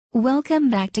Welcome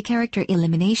back to Character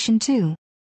Elimination 2.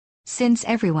 Since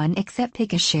everyone except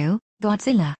Pikachu,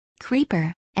 Godzilla,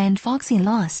 Creeper, and Foxy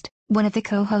lost, one of the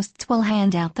co-hosts will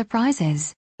hand out the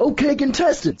prizes. Okay,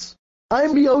 contestants.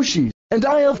 I'm Yoshi, and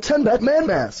I have 10 Batman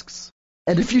masks.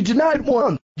 And if you do not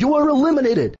win, you are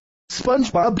eliminated.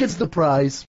 SpongeBob gets the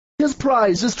prize. His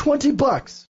prize is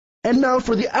 $20. And now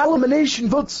for the elimination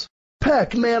votes.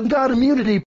 Pac-Man got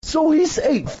immunity, so he's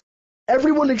safe.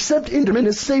 Everyone except Enderman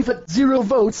is safe at 0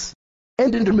 votes.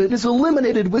 And Enderman is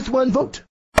eliminated with 1 vote.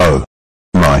 Oh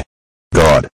my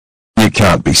god. You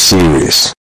can't be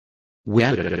serious.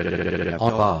 Why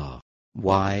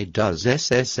does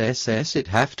it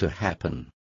have to happen?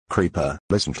 Creeper,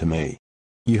 listen to me.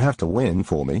 You have to win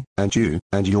for me, and you,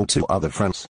 and your 2 other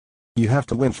friends. You have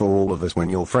to win for all of us when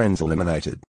your friend's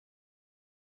eliminated.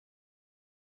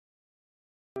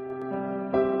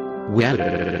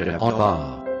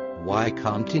 Why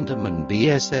can't Enderman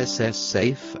be SSS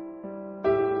safe?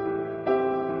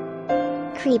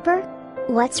 Creeper?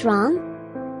 What's wrong?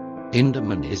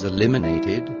 Enderman is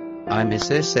eliminated. I miss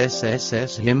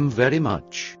SSSS him very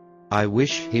much. I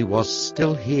wish he was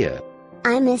still here.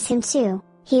 I miss him too.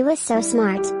 He was so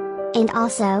smart. And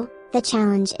also, the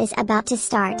challenge is about to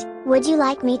start. Would you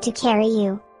like me to carry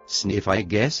you? Sniff, I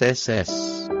guess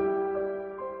SS.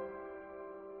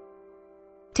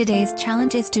 Today's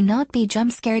challenge is to not be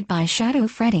jump scared by Shadow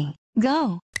Freddy.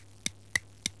 Go!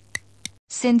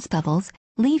 Since Bubbles,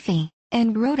 Leafy,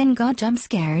 and Rodin got jump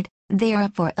scared, they are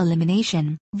up for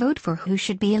elimination. Vote for who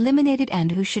should be eliminated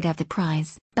and who should have the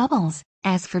prize. Bubbles,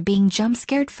 as for being jump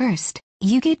scared first,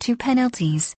 you get 2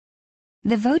 penalties.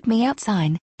 The vote me out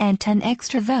sign, and 10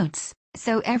 extra votes.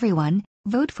 So everyone,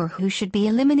 vote for who should be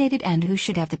eliminated and who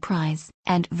should have the prize,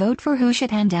 and vote for who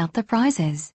should hand out the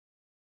prizes.